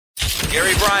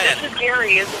Gary Bryan. This is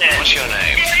Gary, isn't it? What's your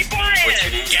name? Gary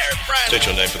Bryan. Gary Bryan. State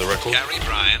your name for the record. Gary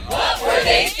Bryan. What were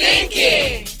they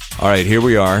thinking? All right, here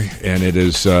we are, and it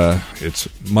is it's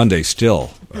Monday still,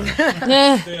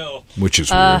 which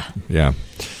is weird. Yeah,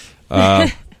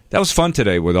 that was fun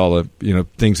today with all the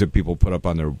things that people put up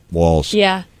on their walls.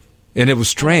 Yeah, and it was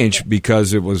strange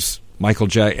because it was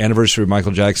anniversary of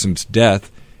Michael Jackson's death,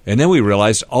 and then we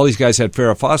realized all these guys had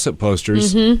Farrah Fawcett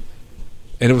posters, and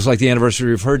it was like the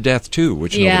anniversary of her death too,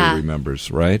 which nobody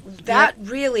remembers, right? That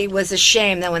really was a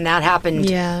shame that when that happened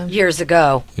Yeah. years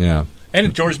ago. Yeah,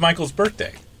 And George Michael's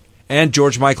birthday. and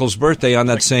George Michael's birthday on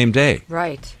that same day.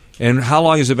 Right. And how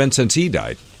long has it been since he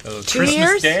died? 2 Christmas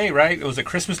years? Day, right? It was a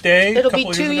Christmas Day. It'll a be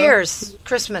couple 2 ago. years.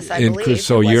 Christmas, I believe.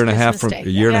 So It a year was and a half Christmas from Day.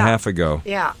 a year and a Yeah. half ago.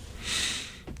 Yeah.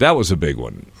 That was a big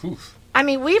one. I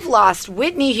mean, we've lost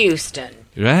Whitney Houston.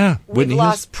 Yeah, We've Whitney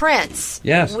lost Prince.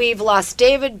 Yes. We've lost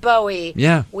David Bowie.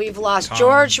 Yeah. We've lost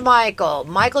George Michael,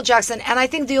 Michael Jackson, and I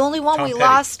think the only one Tom we Petty.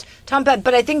 lost, Tom Petty,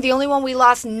 but I think the only one we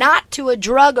lost not to a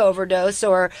drug overdose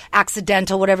or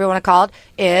accidental, whatever you want to call it,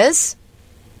 is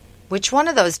which one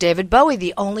of those? David Bowie,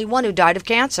 the only one who died of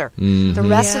cancer. The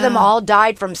rest of them all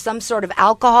died from some sort of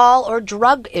alcohol or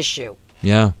drug issue.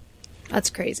 Yeah. that's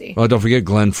crazy. Oh, don't forget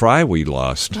Glenn Fry we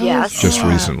lost Yes. just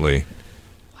recently.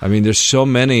 I mean, there's so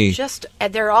many. Just,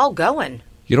 they're all going.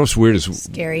 You know what's weird is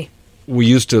Scary. we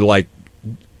used to like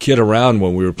kid around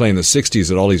when we were playing the 60s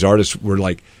that all these artists were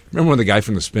like, remember when the guy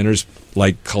from the Spinners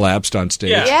like collapsed on stage?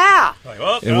 Yeah. Yeah. Like,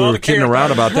 well, And we were kidding around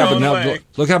about that, but now Away.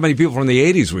 look how many people from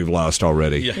the 80s we've lost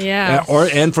already. Yeah. Yeah.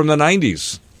 And from the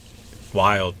 90s.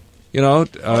 Wild. You know,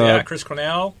 Yeah, Chris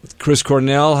Cornell, Chris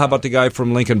Cornell. How about the guy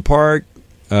from Lincoln Park?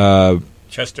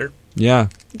 Chester. Yeah,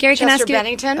 Gary, can I Chester ask you?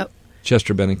 Bennington. Oh,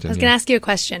 Chester Bennington. I was going to ask you a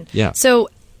question. Yeah. So,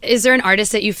 is there an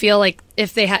artist that you feel like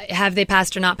if they have they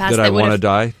passed or not passed Did I want to would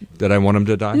die? Did I want him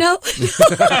to die? No,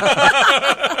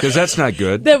 Because that's not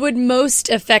good. that would most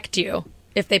affect you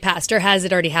if they passed, or has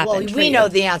it already Well, happened? for we you? know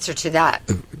the answer to that.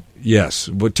 Yes.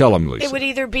 Well, tell him, Lisa. It would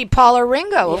either be Paul or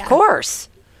Ringo, of Yeah. course.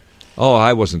 Oh,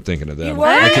 I wasn't thinking of them. You I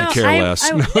weren't? could care I- less.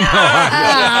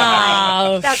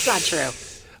 That's not true.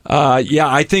 Yeah,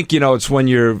 I think, it's when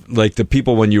you're like the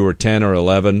people when you were 10 or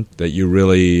 11 that you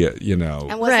really, And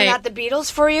wasn't Right. that the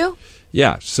Beatles for you?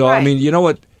 Yeah. So, I Right. mean, you know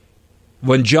what?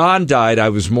 When John died, I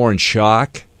was more in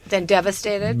shock Then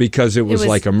devastated? because it was was-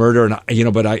 like a murder.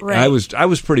 And, but I Right.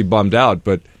 was pretty bummed out.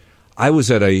 But I was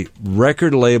at a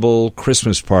record label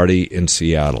Christmas party in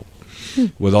Seattle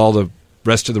with all the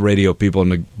rest of the radio people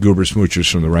and the goober smoochers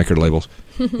from the record labels.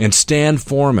 And Stan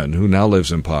Foreman, who now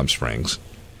lives in Palm Springs,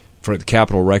 for the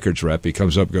Capitol Records rep, he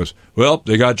comes up and goes, well,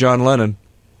 they got John Lennon.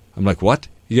 I'm like, what?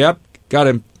 Yep, got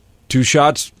him. 2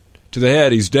 shots to the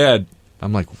head. He's dead.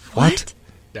 I'm like, what?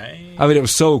 Dang. I mean, it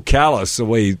was so callous the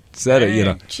way he said it,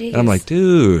 Jeez. And I'm like,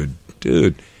 dude.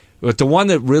 But the one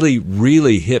that really,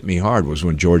 really hit me hard was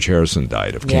when George Harrison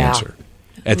died of Yeah. cancer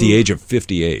at the age of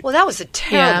 58. Well, that was a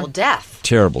terrible death.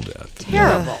 Terrible death.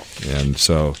 Terrible. And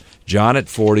so John at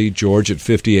 40, George at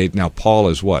 58. Now Paul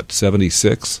is what,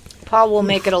 76? Paul will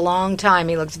make it a long time.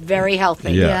 He looks very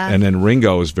healthy. Yeah. And then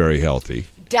Ringo is very healthy.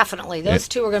 Definitely. Those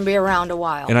two are going to be around a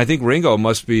while. And I think Ringo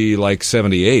must be like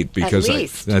 78 because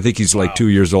least. I think he's like 2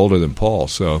 years older than Paul.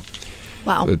 So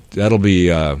Wow. that'll be.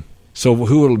 So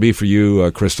who will it be for you,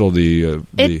 Crystal?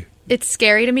 It's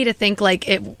scary to me to think like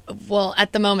it. Well,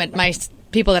 at the moment,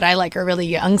 people that I like are really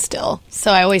young still,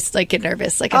 so I always like get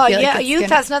nervous. Like, oh, I feel yeah. like it's Youth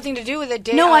gonna- has nothing to do with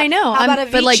it. No, I know. How about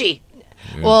Avicii? but like,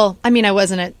 well, I mean, I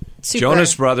wasn't a super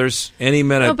Jonas Brothers, any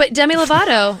minute. No, but Demi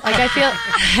Lovato, like I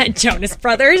feel Jonas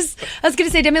Brothers. I was going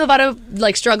to say Demi Lovato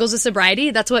like struggles with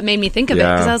sobriety. That's what made me think of it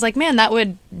Yeah. because I was like, man, that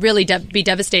would really be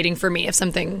devastating for me if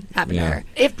something happened to her.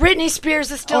 If Britney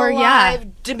Spears is still Or, yeah.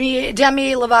 alive, Demi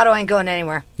Lovato ain't going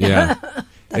anywhere. Yeah.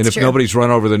 And if true. nobody's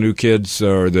run over the New Kids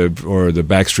or the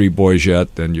Backstreet Boys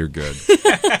yet, then you're good.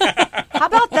 How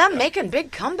about them making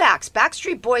big comebacks?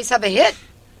 Backstreet Boys have a hit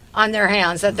on their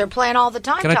hands that they're playing all the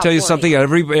time. Can I Top tell you 40. something?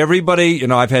 Everybody,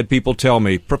 I've had people tell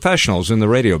me, professionals in the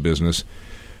radio business,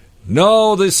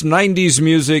 no, this 90s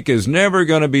music is never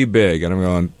going to be big. And I'm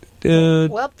going,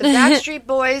 dude. Well, the Backstreet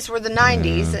Boys were the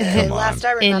 90s, last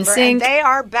I remember, and NSYNC. they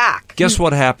are back. Guess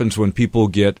what happens when people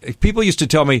used to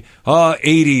tell me,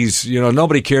 80s,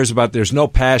 nobody cares about, there's no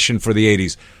passion for the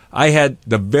 80s. I had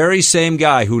the very same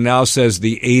guy who now says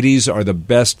the 80s are the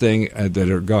best thing that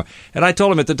are going. And I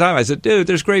told him at the time, I said, dude,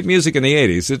 there's great music in the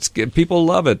 80s. People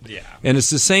love it. Yeah. And it's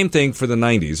the same thing for the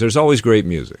 90s. There's always great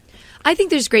music. I think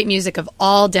there's great music of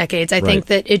all decades. I Right. think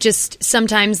that it just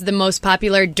sometimes the most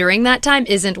popular during that time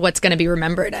isn't what's going to be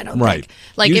remembered. I don't Right. think.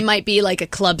 Like You- it might be like a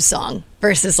club song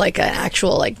versus like an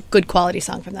actual like good quality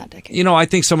song from that decade. You know, I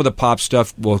think some of the pop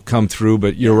stuff will come through,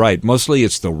 but you're right. Mostly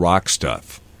it's the rock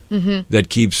stuff that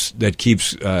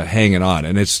keeps hanging on,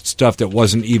 and it's stuff that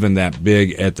wasn't even that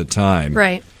big at the time.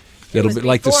 Right. It'll It was be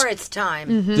like before this. its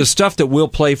time. The stuff that we'll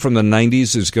play from the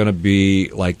 90s is going to be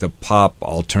like the pop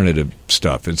alternative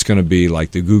stuff. It's going to be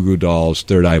like the Goo Goo Dolls,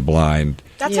 Third Eye Blind.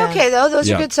 That's Yeah. okay, though. Those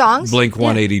are good songs. Blink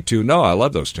 182. No, I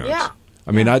love those tunes. Yeah.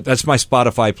 I mean, that's my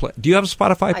Spotify play. Do you have a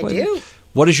Spotify playlist? do.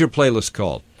 What is your playlist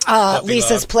called?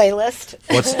 Lisa's playlist.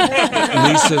 What's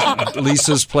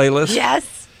Lisa's playlist?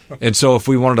 Yes. And so if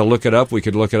we wanted to look it up, we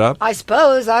could look it up? I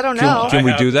suppose. I don't know. Can I we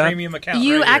have do that? Premium account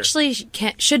You right here. actually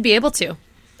should be able to.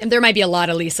 And there might be a lot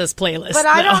of Lisa's playlists. But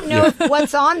I though. don't know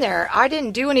what's on there. I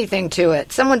didn't do anything to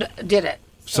it. Someone did it.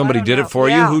 So Somebody I don't did know. it for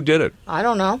you? Yeah. Who did it? I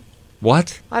don't know.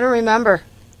 What? I don't remember.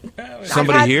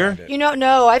 Somebody I've had- here? You know,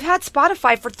 no. I've had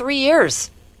Spotify for 3 years.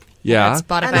 Yeah. That's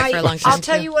Spotify And for a long time. I'll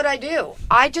tell too. you what I do.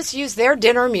 I just use their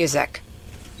dinner music.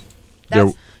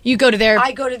 There- You go to their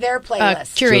I go to their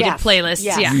playlist. curated Yes. playlists.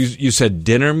 Yes. Yeah. you said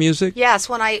dinner music? Yes,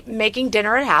 when I'm making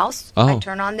dinner at house, I Oh.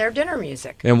 turn on their dinner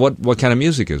music. And what kind of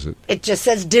music is it? It just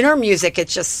says dinner music.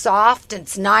 It's just soft.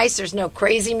 It's nice. There's no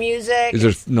crazy music. Is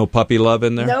there no puppy love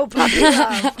in there? no puppy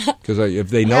love. Because if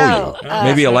they know No, you.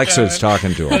 Maybe Alexa's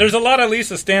talking to Now, them. there's a lot of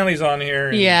Lisa Stanleys on here.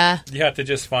 and Yeah. You have to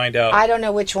just find out. I don't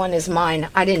know which one is mine.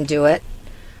 I didn't do it.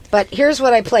 But here's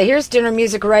what I play. Here's dinner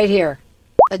music right here.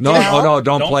 No, Adele. oh no,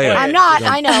 don't Don't play it. play I'm not.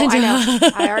 I know.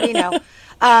 I already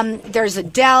know. There's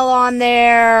Adele on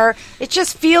there. It's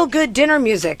just feel good dinner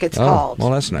music. It's Oh, called. well,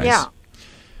 that's nice. Yeah,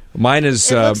 Mine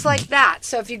is it looks like that.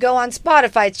 So if you go on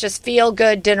Spotify, it's just feel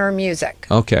good dinner music.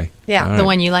 okay. Yeah. All The right.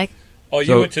 one you like? oh, you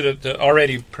so- went to the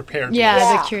already prepared. Yeah, list.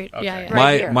 Yeah. the curate. Okay. Yeah, yeah.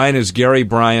 Right here. Mine is Gary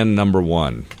Bryan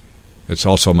 #1. It's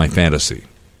also my fantasy,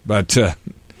 but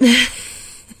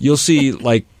you'll see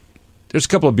like there's a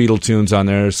couple of Beatle tunes on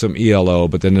there, some ELO,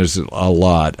 but then there's a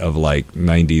lot of like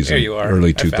 90s There and you are. early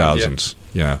I found you. 2000s.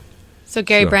 Yeah, So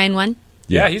Gary So- Bryan won?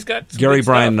 Yeah, he's got some Gary good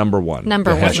Bryan stuff. #1.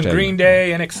 Number the one. Some hashtag. Green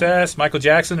Day, NXS, Michael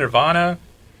Jackson, Nirvana.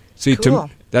 See, Cool.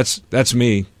 that's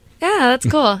me. Yeah, that's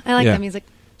cool. I like Yeah. that music.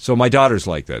 So my daughters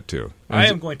like that too. I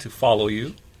am going to follow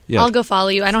you. Yeah. I'll go follow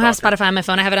you. I don't have Stalker. Spotify on my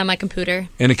phone. I have it on my computer.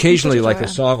 And occasionally, Put it like a around.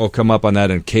 song will come up on that,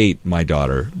 and Kate, my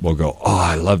daughter, will go, "Oh,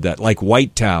 I love that!" Like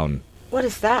White Town. What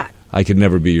is that? I could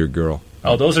never be your girl.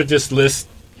 Oh, those are just lists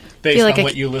based Feel like on I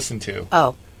what c- you listen to.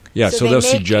 Oh, Yeah, so they'll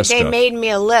suggest They stuff. made me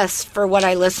a list for what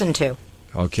I listen to.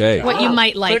 Okay. What you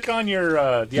might like. Click on your.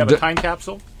 Do you have D- a time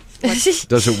capsule?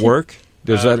 Does it work?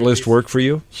 Does that list work for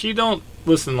you? She don't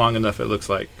listen long enough. It looks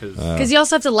like because Because you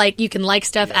also have to like, you can like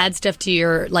stuff, add stuff to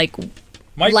your like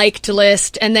my liked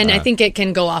list, and then I think it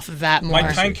can go off of that more.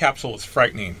 my time capsule is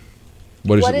frightening.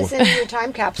 What is What it? is in your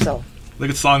time capsule? Look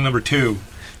at song number 2.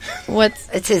 What's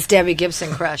It's his Debbie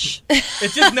Gibson crush.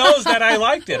 It just knows that I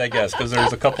liked it, I guess, because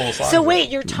there's a couple of songs. So wait,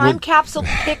 your time capsule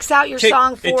picks out your Take-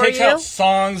 song for it takes you? out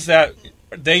songs that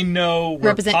they know were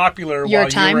Represent popular your while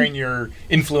time? you were in your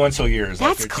influential years. like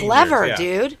That's your teen clever, years,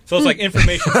 yeah. dude. So it's like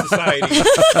Information Society,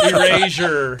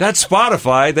 Erasure. That's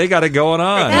Spotify. They got it going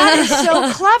on. That is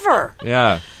so clever.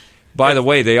 Yeah. By the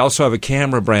way, they also have a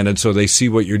camera, Brandon, so they see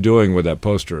what you're doing with that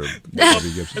poster. of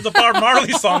Debbie Gibson. There's a Bob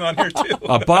Marley song on here too.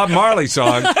 A Bob Marley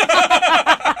song.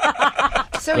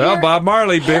 So Well, here- Bob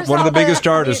Marley, here's one of the all biggest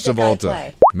artists music of all I play.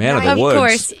 time. Man of Right. the of Woods.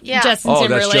 course, Yeah. Justin Oh,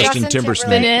 that's Timberlake. Justin Timberlake.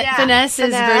 Finesse- Finesse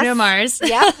is Bruno Mars.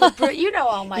 Yeah, you know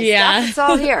all my Yeah. stuff. It's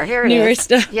all here. Here it is. Newer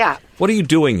stuff. Yeah. What are you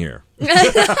doing here?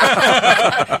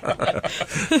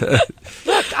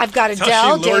 Look, I've got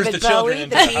how Adele, she lures David the children Bowie,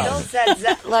 the into Beatles,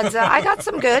 Led Zeppelin. I got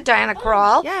some good. Diana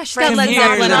Krall. Yeah, she's Frank got Led Sinatra,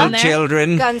 Zeppelin on there.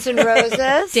 children. Guns N'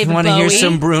 Roses. David Want to hear Bowie.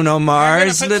 some Bruno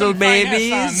Mars, Put little some finesse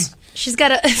babies? on. She's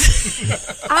got a.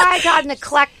 I got an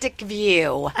eclectic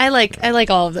view. I like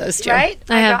all of those too. Right?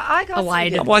 I have I got a some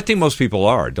wide. good- Well, I think most people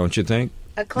are, don't you think?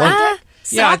 Eclectic.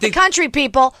 Yeah, I Not think- the country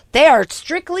people. They are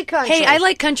strictly country. Hey, I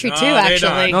like country No, too. they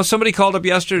Actually, No, somebody called up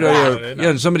yesterday. Yeah.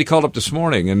 Yeah, somebody called up this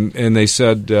morning, and they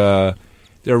said they're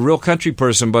a real country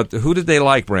person, but who did they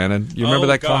like, Brandon? You remember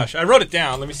that gosh, call? I wrote it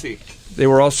down. Let me see. They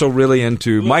were also really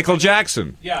into Michael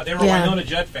Jackson. Yeah, they were Yeah. Winona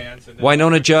Judd fans. And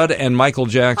Winona Judd and Michael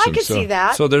Jackson. I could so, see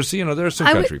that. So there's there's some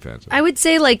I country would, fans. I would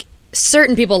say like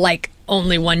certain people like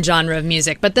only one genre of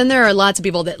music, but then there are lots of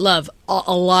people that love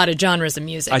a lot of genres of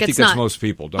music. I think it's that's not, most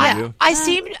people, don't Yeah. you? I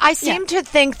seem to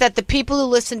think that the people who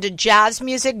listen to jazz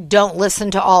music don't listen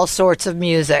to all sorts of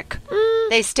music.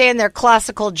 They stay in their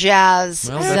classical jazz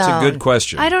Well, that's a zone. good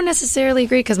question. I don't necessarily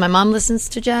agree because my mom listens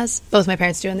to jazz. Both my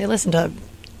parents do, and they listen to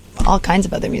all kinds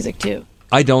of other music too.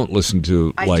 I don't listen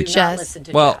to I like. do not jazz. listen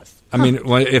to Well, jazz. I mean,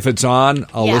 if it's on,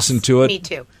 I'll Yes, listen to it. Me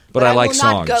too. But I like will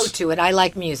songs. not go to it. I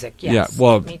like music. Yes. Yeah,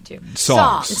 well, me too.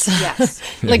 songs. Yes.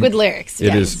 Like with lyrics. It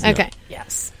yeah. is, yeah. Okay.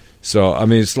 Yes. So I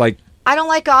mean, it's like I don't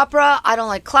like opera. I don't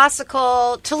like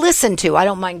classical to listen to. I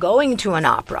don't mind going to an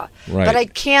opera. Right. But I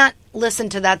can't listen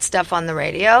to that stuff on the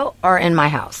radio or in my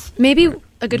house. Maybe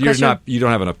a good you're question. not. You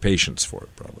don't have enough patience for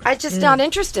it, probably. I'm just not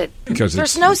interested. Because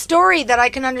there's it's- no story that I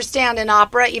can understand in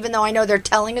opera, even though I know they're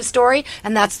telling a story,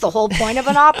 and that's the whole point of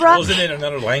an opera. Wasn't it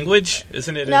another language?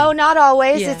 Isn't it? No, not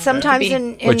always. Yeah, It's sometimes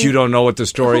could be. in But you don't know what the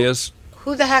story is.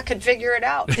 Who the heck could figure it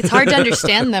out? It's hard to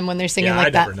understand them when they're singing Yeah, like I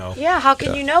that. never know. Yeah, how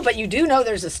can you know? But you do know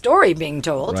there's a story being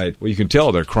told. Right. Well, you can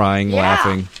tell they're crying, Yeah.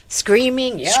 laughing,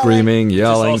 Screaming, yelling. screaming, This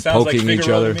all yelling, sounds like poking each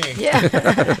Figaro other. to me.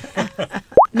 Yeah.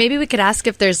 Maybe we could ask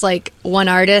if there's like one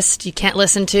artist you can't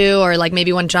listen to, or like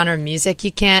maybe one genre of music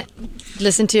you can't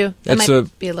listen to. That That's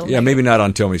might be a little. yeah, negative. maybe not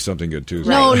on Tell Me Something Good Tuesday.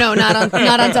 No, not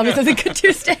on Tell Me Something Good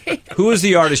Tuesday. Who is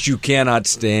the artist you cannot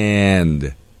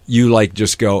stand? You like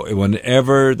just go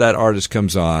whenever that artist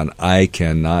comes on. I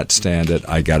cannot stand it.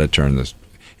 I got to turn this,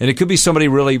 and it could be somebody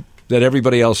really that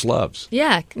everybody else loves.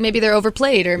 Yeah, maybe they're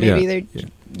overplayed, or maybe Yeah, they're yeah.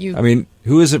 you. I mean,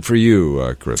 who is it for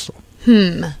you, Crystal?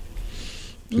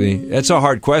 See, that's a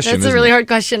hard question. That's a isn't really it? hard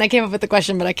question. I came up with the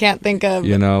question, but I can't think of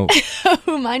You know,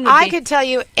 who mine would I be. could tell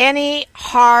you any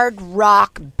hard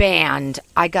rock band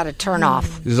I got to turn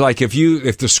off. it's like if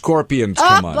the Scorpions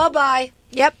come Oh, on, bye-bye.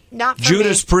 Yep, not for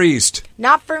Judas me. Priest,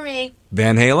 Not for me.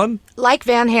 Van Halen, Like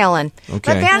Van Halen. Okay.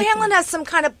 But Van Halen has some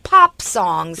kind of pop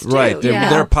songs, too. right? They're, Yeah.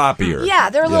 they're poppier. Yeah,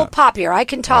 they're a little poppier. I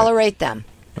can tolerate them.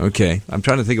 Okay, I'm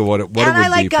trying to think of what it And would I be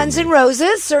like for Guns me. N'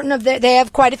 Roses. Certain of they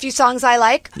have quite a few songs I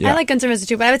like. Yeah. I like Guns N' Roses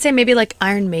too, but I would say maybe like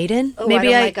Iron Maiden. Oh, maybe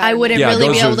I don't I, like I Iron wouldn't Yeah, really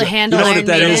those be are able the- to handle you know Iron what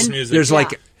that Maiden. is? Music. There's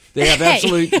like they have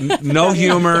absolutely no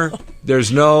humor. There's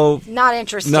no Not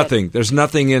interested. nothing. There's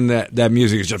nothing in that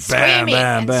music. It's just bam, Screaming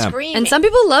bam, and bam. screaming. And some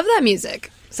people love that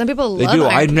music. Some people They love do.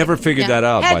 Iron I've never Maiden. figured Yeah. that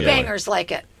out. By the way, Headbangers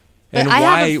like it. and I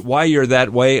have why you're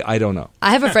that way, I don't know.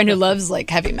 I have a friend who loves like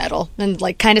heavy metal and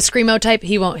like kind of screamo type.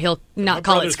 He'll not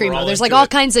call it brothers were screamo. all There's like into all it.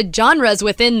 kinds of genres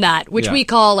within that, which Yeah. we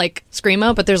call like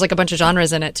screamo, but there's like a bunch of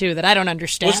genres in it too that I don't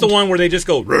understand. What's the one where they just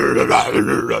go?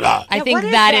 I think what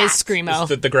is that that? is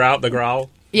screamo. The growl. The growl.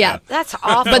 Yeah. That's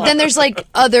awful. But then there's like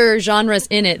other genres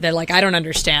in it that like I don't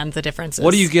understand the differences.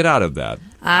 What do you get out of that?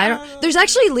 I don't. There's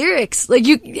actually lyrics. Like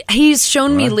he's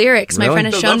shown me Right. lyrics. My Really? friend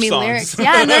has The shown love me songs. lyrics.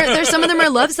 Yeah, and there's some of them are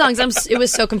love songs. It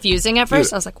was so confusing at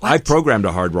first. I was like, what? I programmed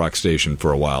a hard rock station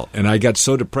for a while, and I got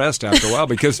so depressed after a while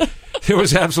because there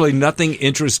was absolutely nothing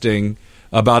interesting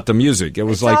about the music. It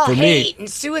was it's like all for hate me. and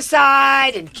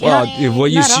suicide and Well,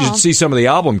 killing. you Not should all. see some of the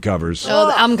album covers. Oh,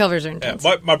 the album covers are Yeah, intense.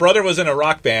 my brother was in a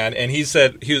rock band, and he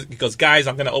said he goes, guys,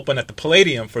 I'm going to open at the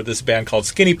Palladium for this band called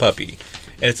Skinny Puppy,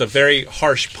 and it's a very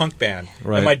harsh punk band.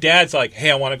 Right. And my dad's like,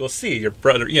 hey, I want to go see your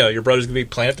brother. You know, your brother's going to be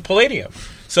playing at the Palladium.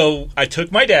 So I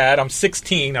took my dad. I'm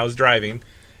 16. I was driving,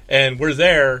 and we're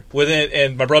there with it.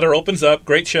 And my brother opens up.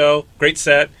 Great show, great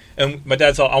set. And my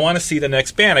dad's all, I want to see the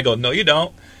next band. I go, no, you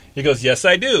don't. He goes, yes,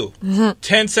 I do.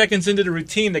 10 seconds into the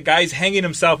routine, the guy's hanging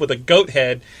himself with a goat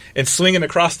head and swinging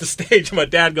across the stage. And my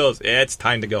dad goes, it's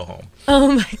time to go home.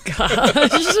 Oh my gosh.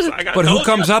 I got But who told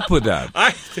comes you. up with that?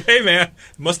 Hey, man, it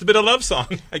must have been a love song,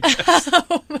 I guess.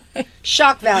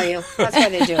 Shock value. That's why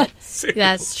they do it.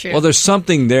 That's true. Well, there's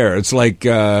something there. It's like,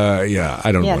 I don't know. Yeah,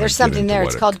 wanna there's get something into there. what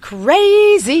It's it- called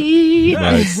crazy.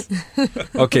 Right.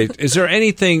 Okay. Is there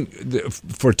anything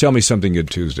for Tell Me Something Good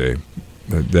Tuesday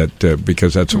that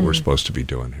because that's what we're supposed to be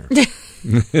doing here?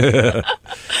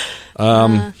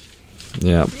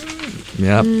 Yeah.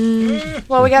 Yeah.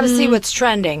 Well, we got to see what's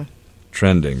trending.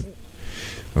 Trending.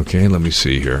 Okay. Let me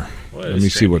see here. What Let is me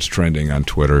see trending? what's trending on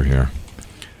Twitter here.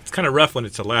 It's kind of rough when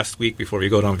it's the last week before you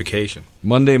go on vacation.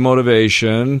 Monday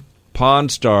Motivation. Pawn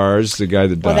Stars, the guy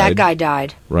that died. Well, that guy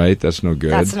died. Right. That's no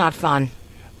good. That's not fun.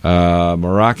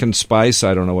 Moroccan Spice.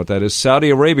 I don't know what that is. Saudi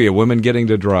Arabia. Women getting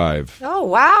to drive. Oh,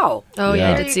 wow. oh Yeah. yeah,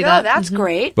 I There did you see go. that. That's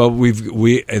great. But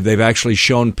they've actually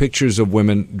shown pictures of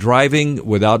women driving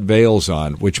without veils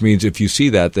on, which means if you see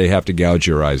that, they have to gouge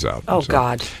your eyes out. Oh, So-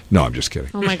 God. No, I'm just kidding.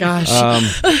 Oh my gosh.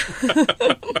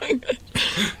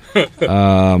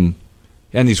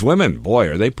 And these women, boy,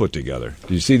 are they put together.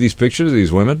 Did you see these pictures of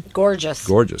these women? Gorgeous.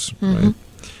 Gorgeous, right?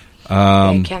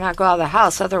 They cannot go out of the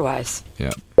house otherwise.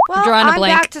 Yeah. Well, Drawing a I'm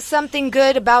blank. back to something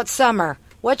good about summer.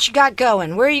 What you got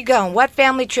going? Where are you going? What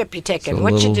family trip you taking? A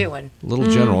What little- you doing? Little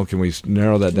general. Can we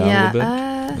narrow that down a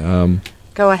little bit?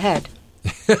 Go ahead.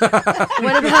 what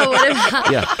about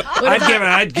Yeah.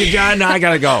 I'd give John. I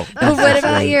gotta go. what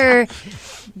about your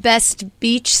best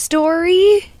beach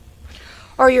story?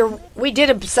 Or we did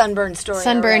a sunburn story.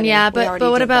 Sunburn, already. yeah. We But already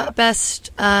what did about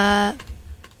that.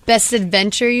 best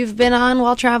adventure you've been on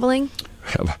while traveling?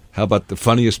 How about the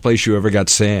funniest place you ever got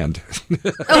sand?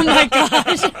 Oh my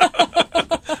gosh!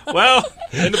 Well,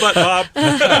 in the butt, Bob.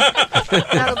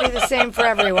 That'll be the same for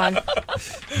everyone.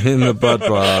 In the butt,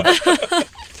 Bob.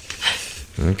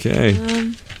 Okay.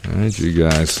 All right, you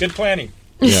guys. Good planning.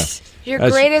 Yeah. Your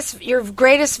That's-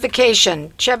 greatest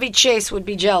vacation. Chevy Chase would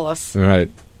be jealous. All right.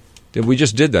 We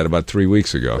just did that about 3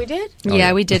 weeks ago. We did?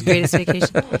 Yeah, we did Greatest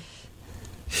Vacation.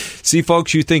 See,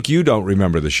 folks, you think you don't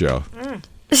remember the show.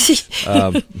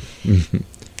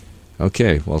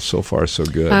 Okay, well, so far so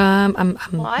good. I'm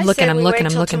Well, I looking. say I'm we looking. wait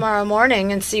I'm till looking. tomorrow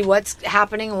morning and see what's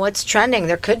happening and what's trending.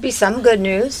 There could be some good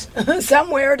news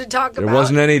somewhere to talk There about.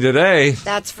 wasn't any today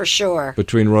That's for sure.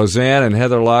 between Roseanne and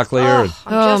Heather Locklear, Oh,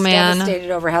 I'm just man.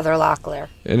 devastated over Heather Locklear.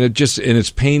 and it's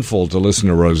painful to listen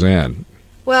to Roseanne.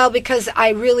 Well, because I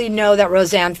really know that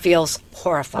Roseanne feels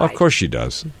horrified. Of course she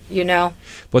does. You know?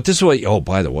 But this is what. Oh,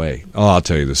 by the way, I'll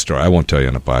tell you the story. I won't tell you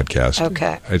on a podcast.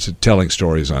 Okay. It's telling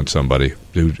stories on somebody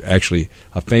who actually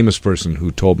a famous person who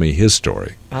told me his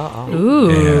story.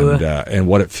 Ooh. And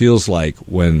what it feels like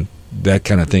when that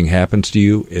kind of thing happens to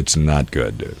you. It's not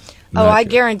good, dude. Oh, Not I good.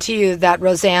 guarantee you that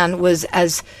Roseanne was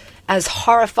as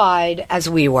horrified as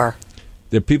we were.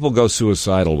 The people go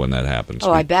suicidal when that happens.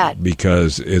 Oh, I bet.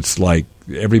 Because it's like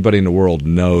everybody in the world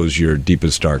knows your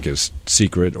deepest, darkest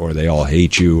secret, or they all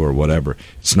hate you, or whatever.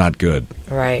 It's not good.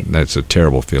 Right. That's a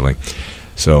terrible feeling.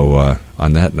 So,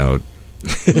 on that note,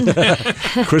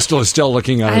 Crystal is still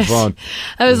looking on her phone.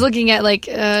 I was looking at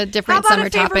How different about summer a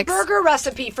favorite topics. burger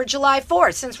recipe for July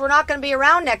 4th? Since we're not going to be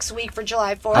around next week for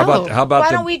July 4th. How about Why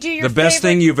the, don't we do your the best favorite-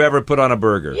 thing you've ever put on a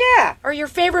burger? Yeah, or your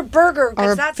favorite burger. 'cause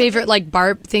Or that's favorite your like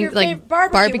barbecue.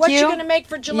 What you going to make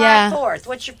for July Yeah. 4th?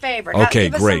 What's your favorite? Okay,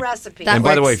 Give great. us a recipe. That And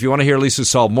by the way, works. if you want to hear Lisa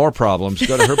solve more problems,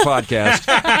 go to her podcast.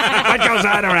 What goes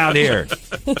on around here?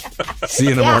 See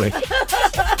you in the morning.